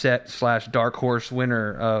interesting upset / dark horse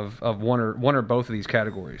winner of one or both of these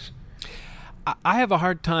categories. I have a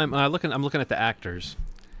hard time. I'm looking at the actors.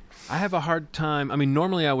 I have a hard time. I mean,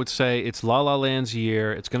 normally I would say it's La La Land's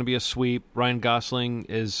year. It's going to be a sweep. Ryan Gosling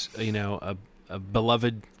is, a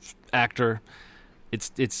beloved actor.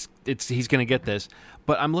 It's he's going to get this.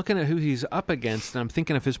 But I'm looking at who he's up against, and I'm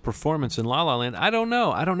thinking of his performance in La La Land. I don't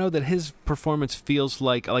know. I don't know that his performance feels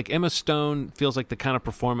like Emma Stone feels like the kind of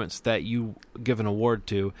performance that you give an award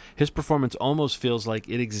to. His performance almost feels like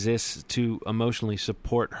it exists to emotionally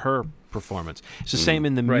support her performance. It's the same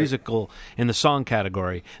in the musical, in the song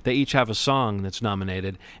category. They each have a song that's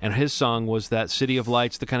nominated, and his song was that City of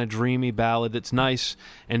Lights, the kind of dreamy ballad that's nice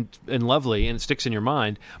and lovely, and it sticks in your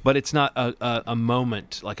mind, but it's not a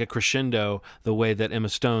moment, like a crescendo, the way that Emma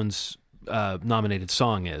Stone's nominated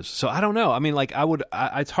song is. So I don't know. I mean, like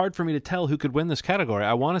it's hard for me to tell who could win this category.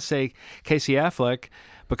 I want to say Casey Affleck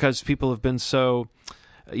because people have been so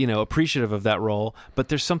appreciative of that role, but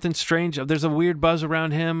there's something strange. There's a weird buzz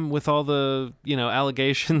around him with all the,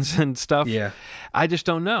 allegations and stuff. Yeah. I just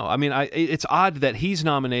don't know. I mean, it's odd that he's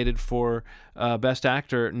nominated for Best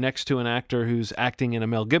Actor next to an actor who's acting in a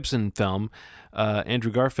Mel Gibson film,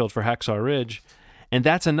 Andrew Garfield for Hacksaw Ridge. And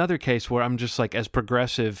that's another case where I'm just like, as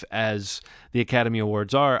progressive as the Academy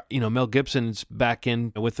Awards are, Mel Gibson's back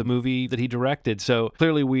in with the movie that he directed. So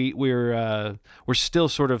clearly we're still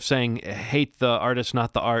sort of saying hate the artist,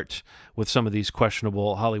 not the art, with some of these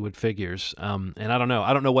questionable Hollywood figures. And I don't know.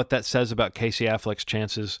 I don't know what that says about Casey Affleck's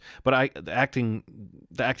chances. But the acting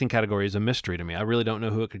category is a mystery to me. I really don't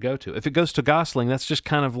know who it could go to. If it goes to Gosling, that's just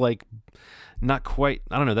kind of like not quite.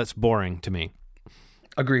 I don't know. That's boring to me.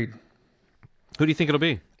 Agreed. Who do you think it'll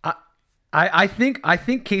be? I think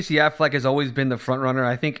Casey Affleck has always been the front runner.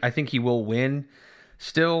 I think he will win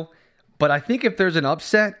still. But I think if there's an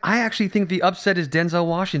upset, I actually think the upset is Denzel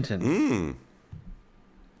Washington.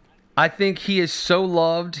 I think he is so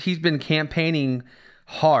loved. He's been campaigning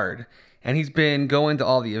hard, and he's been going to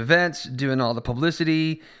all the events, doing all the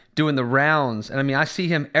publicity, doing the rounds. And I mean, I see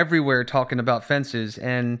him everywhere talking about Fences,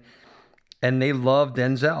 and they love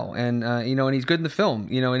Denzel, and and he's good in the film,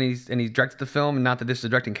 and he's directed the film. And not that this is a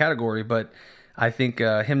directing category, but I think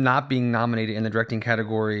him not being nominated in the directing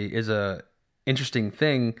category is a interesting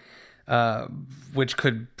thing, which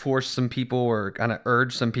could force some people or kind of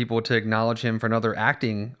urge some people to acknowledge him for another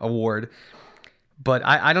acting award. But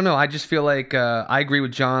I don't know. I just feel like I agree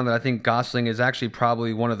with John that I think Gosling is actually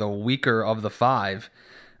probably one of the weaker of the five.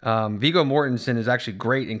 Viggo Mortensen is actually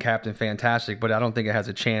great in Captain Fantastic, but I don't think it has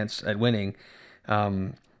a chance at winning.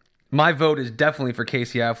 My vote is definitely for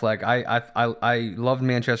Casey Affleck. I loved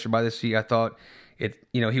Manchester by the Sea. I thought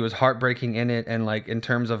he was heartbreaking in it, and like in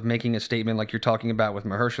terms of making a statement, like you're talking about with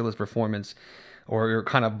Mahershala's performance, or you're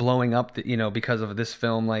kind of blowing up, because of this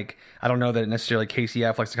film. Like I don't know that necessarily Casey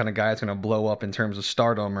Affleck's the kind of guy that's going to blow up in terms of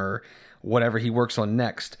stardom or whatever he works on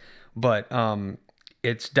next, but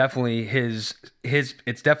it's definitely his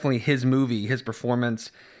movie, his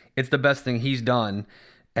performance. It's the best thing he's done.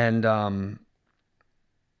 And I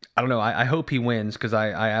don't know. I hope he wins because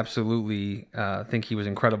I absolutely think he was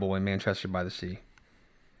incredible in Manchester by the Sea.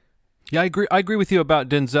 Yeah, I agree with you about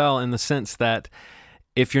Denzel in the sense that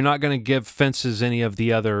if you're not going to give Fences any of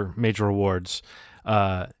the other major awards,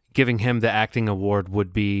 giving him the acting award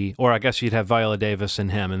would be, or I guess you'd have Viola Davis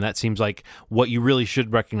and him, and that seems like what you really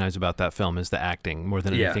should recognize about that film is the acting more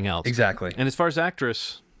than anything else. Exactly. And as far as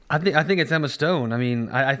actress, I think it's Emma Stone. I mean,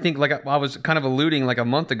 I think like I was kind of alluding like 2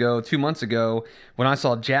 months ago, when I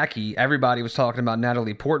saw Jackie, everybody was talking about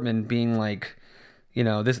Natalie Portman being like,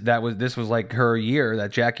 this was like her year,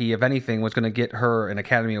 that Jackie, if anything, was going to get her an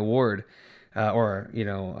Academy Award, or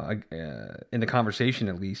in the conversation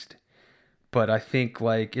at least. But I think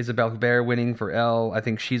like Isabelle Huppert winning for Elle, I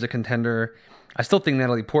think she's a contender. I still think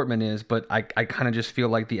Natalie Portman is, but I kind of just feel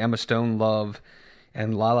like the Emma Stone love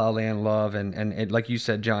and La La Land love, and it, like you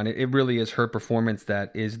said, John, it really is her performance that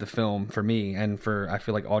is the film for me, and for I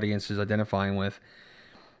feel like audiences identifying with.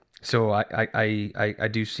 So I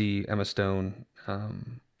do see Emma Stone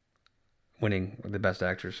winning the Best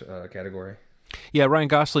Actress category. Yeah, Ryan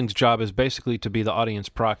Gosling's job is basically to be the audience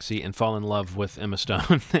proxy and fall in love with Emma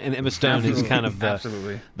Stone. And Emma Stone is kind of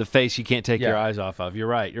the face you can't take your eyes off of. You're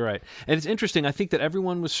right. And it's interesting. I think that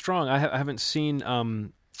everyone was strong. I haven't seen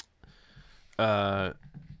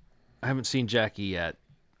Jackie yet,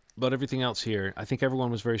 but everything else here, I think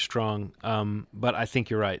everyone was very strong. But I think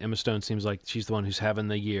you're right. Emma Stone seems like she's the one who's having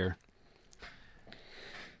the year.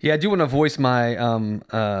 Yeah, I do want to voice my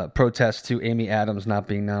protest to Amy Adams not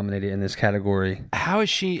being nominated in this category. How does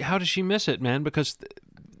she miss it, man? Because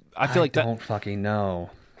I feel like I don't fucking know.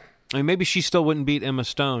 I mean, maybe she still wouldn't beat Emma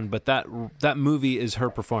Stone, but that movie is her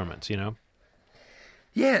performance, you know?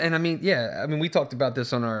 Yeah, and I mean, we talked about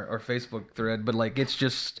this on our Facebook thread, but like, it's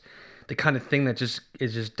just the kind of thing that just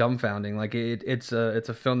is just dumbfounding. Like, it's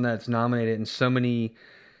a film that's nominated in so many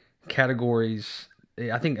categories.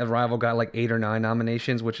 I think Arrival got like 8 or 9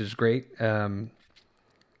 nominations, which is great.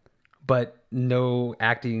 But no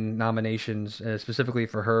acting nominations specifically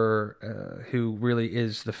for her, who really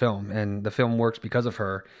is the film, and the film works because of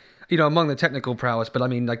her. You know, among the technical prowess, but I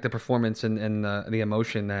mean, like the performance and the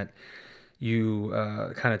emotion that you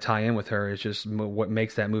kind of tie in with her is just what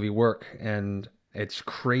makes that movie work. And it's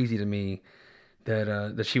crazy to me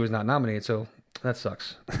that she was not nominated. So that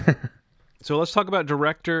sucks. So let's talk about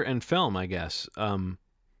director and film, I guess. Man,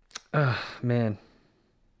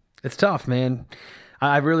 it's tough, man.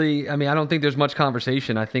 I don't think there's much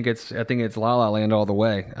conversation. I think it's La La Land all the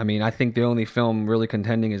way. I mean, I think the only film really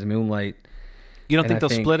contending is Moonlight. You don't think they'll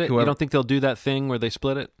split it? You don't think they'll do that thing where they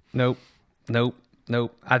split it? Nope. I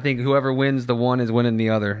think whoever wins the one is winning the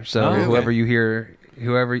other. So whoever you hear,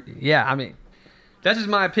 yeah, I mean, that's just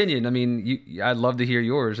my opinion. I mean, I'd love to hear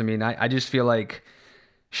yours. I mean, I just feel like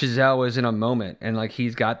Chazelle was in a moment, and like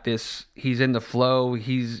he's got this, he's in the flow.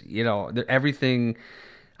 He's, everything.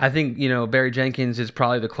 I think, Barry Jenkins is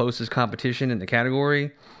probably the closest competition in the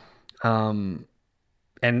category. And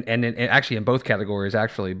actually in both categories,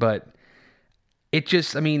 actually, but it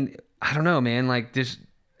just, I mean, I don't know, man, like this,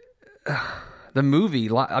 the movie,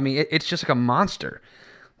 I mean, it's just like a monster.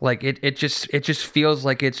 Like it just feels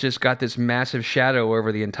like it's just got this massive shadow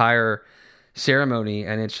over the entire ceremony,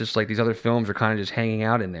 and it's just like these other films are kind of just hanging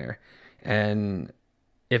out in there. And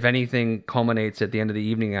if anything culminates at the end of the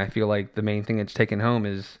evening, I feel like the main thing it's taken home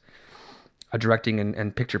is a directing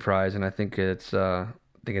and picture prize, and I think it's La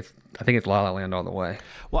La Land all the way.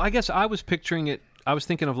 Well, I guess I was picturing it. I was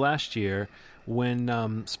thinking of last year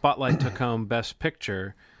when Spotlight took home Best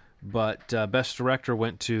Picture, but Best Director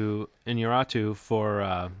went to Iñárritu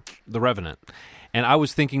for The Revenant. And I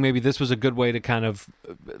was thinking maybe this was a good way to kind of,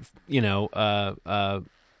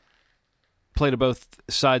 play to both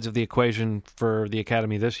sides of the equation for the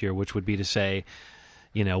Academy this year, which would be to say,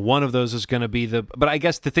 one of those is going to be but I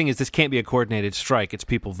guess the thing is, this can't be a coordinated strike. It's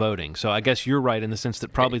people voting. So I guess you're right in the sense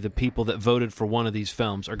that probably the people that voted for one of these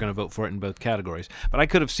films are going to vote for it in both categories. But I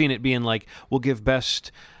could have seen it being like, we'll give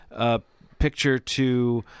Best Picture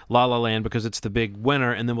to La La Land because it's the big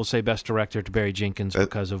winner, and then we'll say Best Director to Barry Jenkins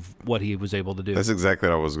because of what he was able to do. That's exactly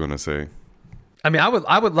what I was going to say. I mean, I would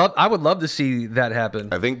love to see that happen.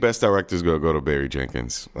 I think Best Director is going to go to Barry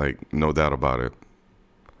Jenkins, like no doubt about it.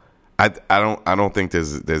 I don't think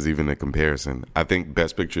there's even a comparison. I think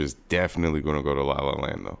Best Picture is definitely going to go to La La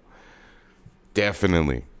Land, though.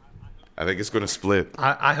 Definitely. I think it's going to split.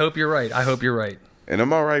 I hope you're right. And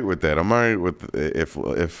I'm all right with that. I'm all right with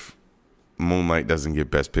if Moonlight doesn't get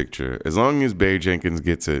Best Picture, as long as Barry Jenkins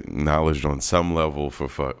gets acknowledged on some level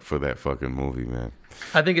for that fucking movie, man.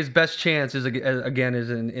 I think his best chance is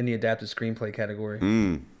in the adapted screenplay category.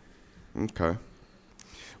 Okay.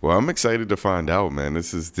 Well, I'm excited to find out, man.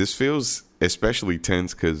 This feels especially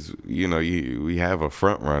tense because we have a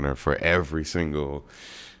front runner for every single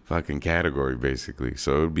fucking category, basically.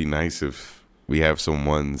 So it would be nice if we have some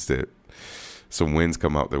wins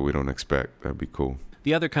come out that we don't expect. That'd be cool.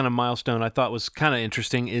 The other kind of milestone I thought was kind of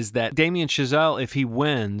interesting is that Damien Chazelle, if he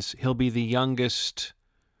wins, he'll be the youngest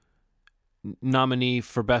nominee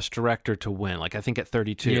for Best Director to win. Like, I think at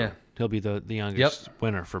 32, he'll be the youngest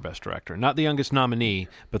winner for Best Director. Not the youngest nominee,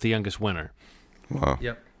 but the youngest winner. Wow.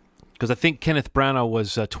 Yep. Because I think Kenneth Branagh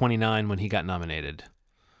was 29 when he got nominated.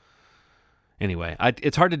 Anyway,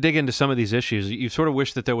 it's hard to dig into some of these issues. You sort of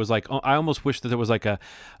wish that there was I almost wish that there was like a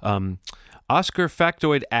Oscar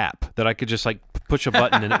factoid app that I could just like push a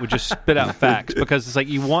button and it would just spit out facts, because it's like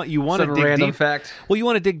you want to dig random deep. Fact. Well, you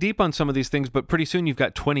want to dig deep on some of these things, but pretty soon you've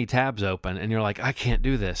got 20 tabs open and you're like, I can't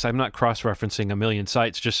do this. I'm not cross-referencing a million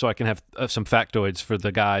sites just so I can have some factoids for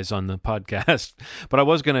the guys on the podcast. But I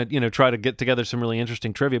was going to, try to get together some really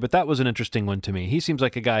interesting trivia, but that was an interesting one to me. He seems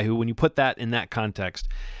like a guy who, when you put that in that context,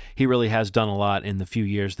 he really has done a lot in the few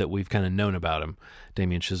years that we've kind of known about him,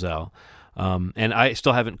 Damien Chazelle. And I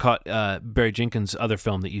still haven't caught Barry Jenkins' other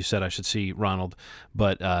film that you said I should see, Ronald.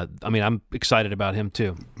 But I mean, I'm excited about him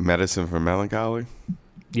too. Medicine for Melancholy.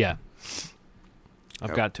 Yeah,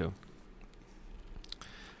 I've got to.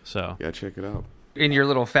 So yeah, check it out. In your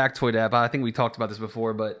little factoid app, I think we talked about this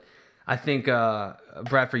before, but I think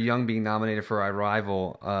Bradford Young being nominated for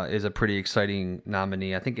Arrival is a pretty exciting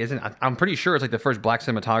nominee. I think I'm pretty sure it's like the first black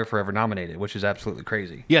cinematographer ever nominated, which is absolutely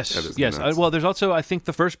crazy. Yes. Well, there's also, I think,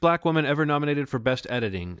 the first black woman ever nominated for Best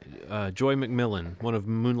Editing. Joy McMillan, one of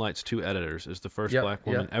Moonlight's 2 editors, is the first black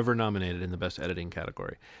woman ever nominated in the Best Editing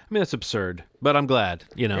category. I mean, that's absurd, but I'm glad,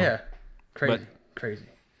 Yeah, crazy.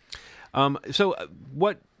 So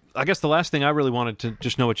what... I guess the last thing I really wanted to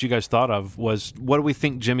just know what you guys thought of was, what do we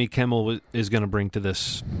think Jimmy Kimmel is going to bring to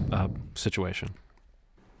this situation?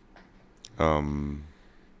 A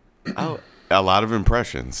lot of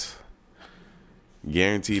impressions.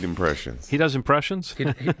 Guaranteed impressions. He does impressions?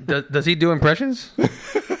 Does he do impressions?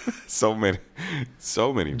 So many.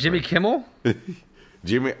 Jimmy Kimmel?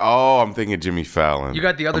 I'm thinking Jimmy Fallon. You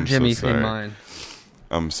got the other Jimmy in mind.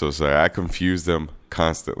 I'm so sorry. I confuse them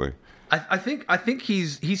constantly. I think he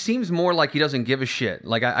seems more like he doesn't give a shit.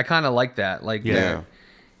 Like I kind of like that. Like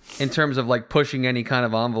in terms of like pushing any kind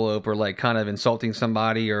of envelope or like kind of insulting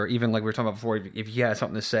somebody, or even like we were talking about before, if he has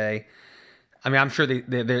something to say. I mean, I'm sure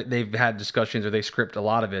they've had discussions or they script a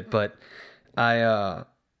lot of it, but of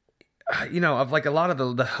like a lot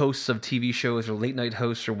of the hosts of TV shows or late night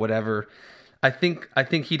hosts or whatever, I think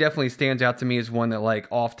he definitely stands out to me as one that like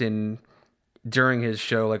often during his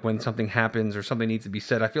show, like when something happens or something needs to be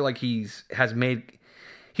said, I feel like he's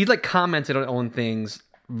like commented on things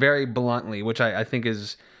very bluntly, which I think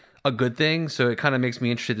is a good thing. So it kind of makes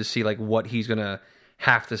me interested to see like what he's gonna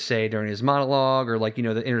have to say during his monologue, or like,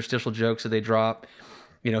 the interstitial jokes that they drop,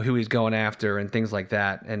 who he's going after and things like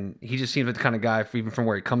that. And he just seems like the kind of guy, even from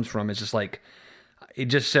where he comes from, it's just like, he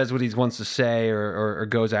just says what he wants to say or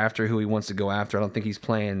goes after who he wants to go after. I don't think he's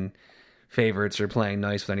playing favorites or playing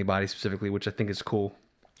nice with anybody specifically, which I think is cool.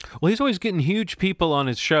 Well, he's always getting huge people on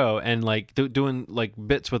his show and like doing like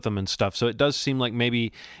bits with them and stuff. So it does seem like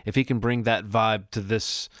maybe if he can bring that vibe to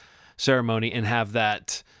this ceremony and have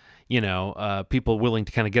that, people willing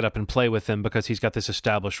to kind of get up and play with him, because he's got this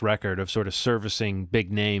established record of sort of servicing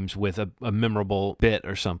big names with a memorable bit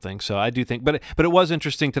or something. So I do think, but it was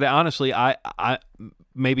interesting today. Honestly, I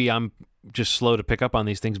maybe I'm just slow to pick up on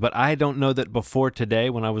these things, but I don't know that before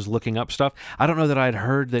today, when I was looking up stuff, I don't know that I'd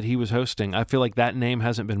heard that he was hosting. I feel like that name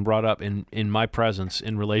hasn't been brought up in my presence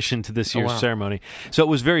in relation to this year's ceremony. So it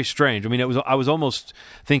was very strange. I mean, I was almost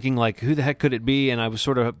thinking like, who the heck could it be? And I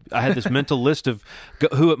had this mental list of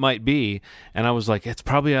who it might be, and I was like, it's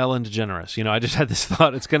probably Ellen DeGeneres. I just had this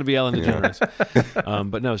thought, it's going to be Ellen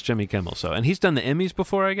DeGeneres. But no, it's Jimmy Kimmel. So, and he's done the Emmys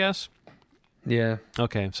before, I guess. Yeah.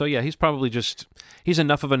 Okay. So yeah, he's probably he's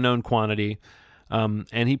enough of a known quantity, and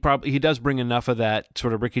he does bring enough of that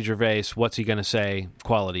sort of Ricky Gervais, what's he going to say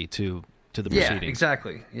quality to the proceedings. Yeah,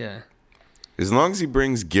 exactly. Yeah. As long as he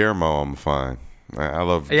brings Guillermo, I'm fine. I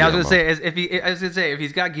love. Yeah, Guillermo. I was gonna say if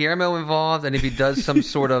he's got Guillermo involved, and if he does some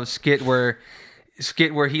sort of skit where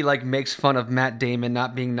he like makes fun of Matt Damon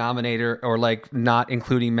not being nominated, or like not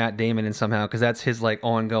including Matt Damon in somehow, because that's his like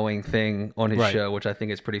ongoing thing on his show, which I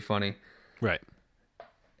think is pretty funny. Right.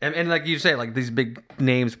 And like you say, like these big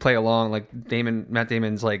names play along. Like Matt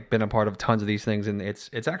Damon's like been a part of tons of these things, and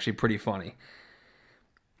it's actually pretty funny.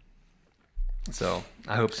 So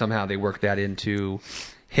I hope somehow they work that into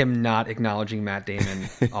him not acknowledging Matt Damon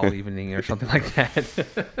all evening or something like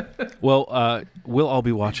that. Well, we'll all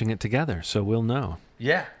be watching it together, so we'll know.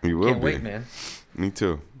 Yeah, you will. Can't wait, man. Me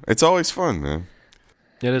too. It's always fun, man.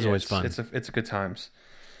 It is always fun. It's a good times.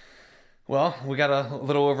 Well, we got a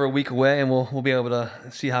little over a week away, and we'll be able to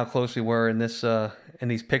see how close we were in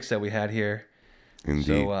these picks that we had here. Indeed.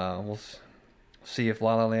 So we'll see if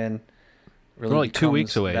La La Land really. We're like 2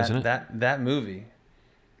 weeks away, isn't it? That movie.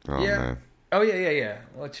 Oh yeah. man. Oh yeah.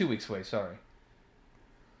 Well, 2 weeks away. Sorry,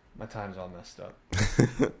 my time's all messed up.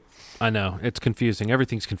 I know, it's confusing.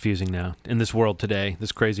 Everything's confusing now in this world today.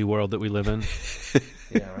 This crazy world that we live in.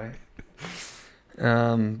 Yeah. Right.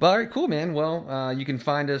 But all right, cool, man. Well, you can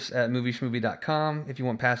find us at movieshmovie.com if you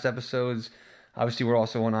want past episodes. Obviously, we're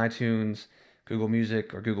also on iTunes, Google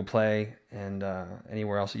Music, or Google Play, and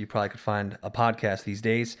anywhere else that you probably could find a podcast these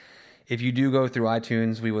days. If you do go through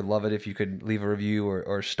iTunes, we would love it if you could leave a review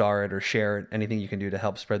or star it or share it. Anything you can do to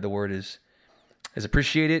help spread the word is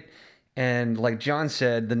appreciated. And like John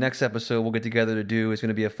said, the next episode we'll get together to do is going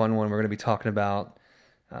to be a fun one. We're going to be talking about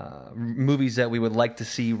movies that we would like to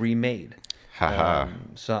see remade.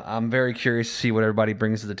 So I'm very curious to see what everybody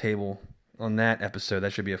brings to the table on that episode.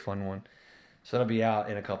 That should be a fun one. So that'll be out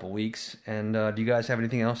in a couple weeks. And do you guys have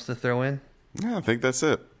anything else to throw in? Yeah, I think that's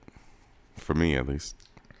it. For me, at least.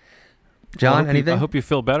 John, anything? I hope you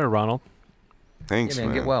feel better, Ronald. Thanks, man.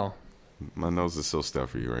 man. Get well. My nose is so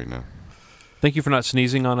stuffy right now. Thank you for not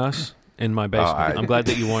sneezing on us in my basement. I'm glad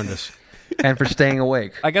that you warned us. And for staying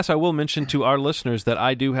awake. I guess I will mention to our listeners that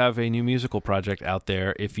I do have a new musical project out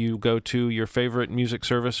there. If you go to your favorite music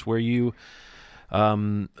service where you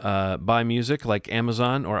buy music, like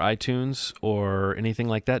Amazon or iTunes or anything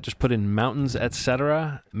like that, just put in Mountains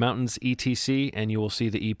Etc., Mountains ETC, and you will see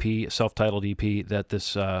the EP, self-titled EP, that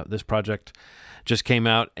this project just came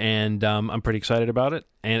out, and I'm pretty excited about it.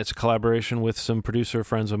 And it's a collaboration with some producer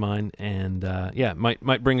friends of mine, and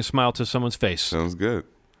might bring a smile to someone's face. Sounds good.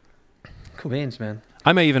 Cool beans, man.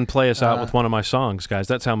 I may even play us out with one of my songs, guys.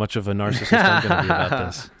 That's how much of a narcissist I'm going to be about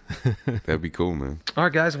this. That'd be cool, man. All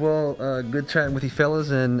right, guys. Well, good chatting with you fellas,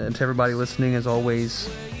 and to everybody listening, as always,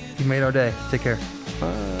 you made our day. Take care.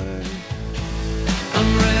 Bye.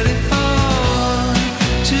 I'm ready for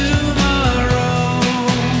tomorrow.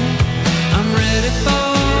 I'm ready for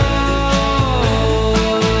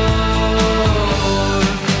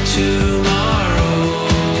tomorrow.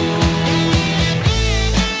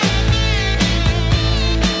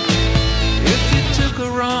 If you took a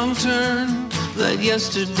wrong turn, let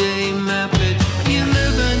yesterday map it. You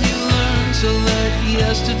live and you learn, so let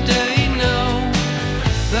yesterday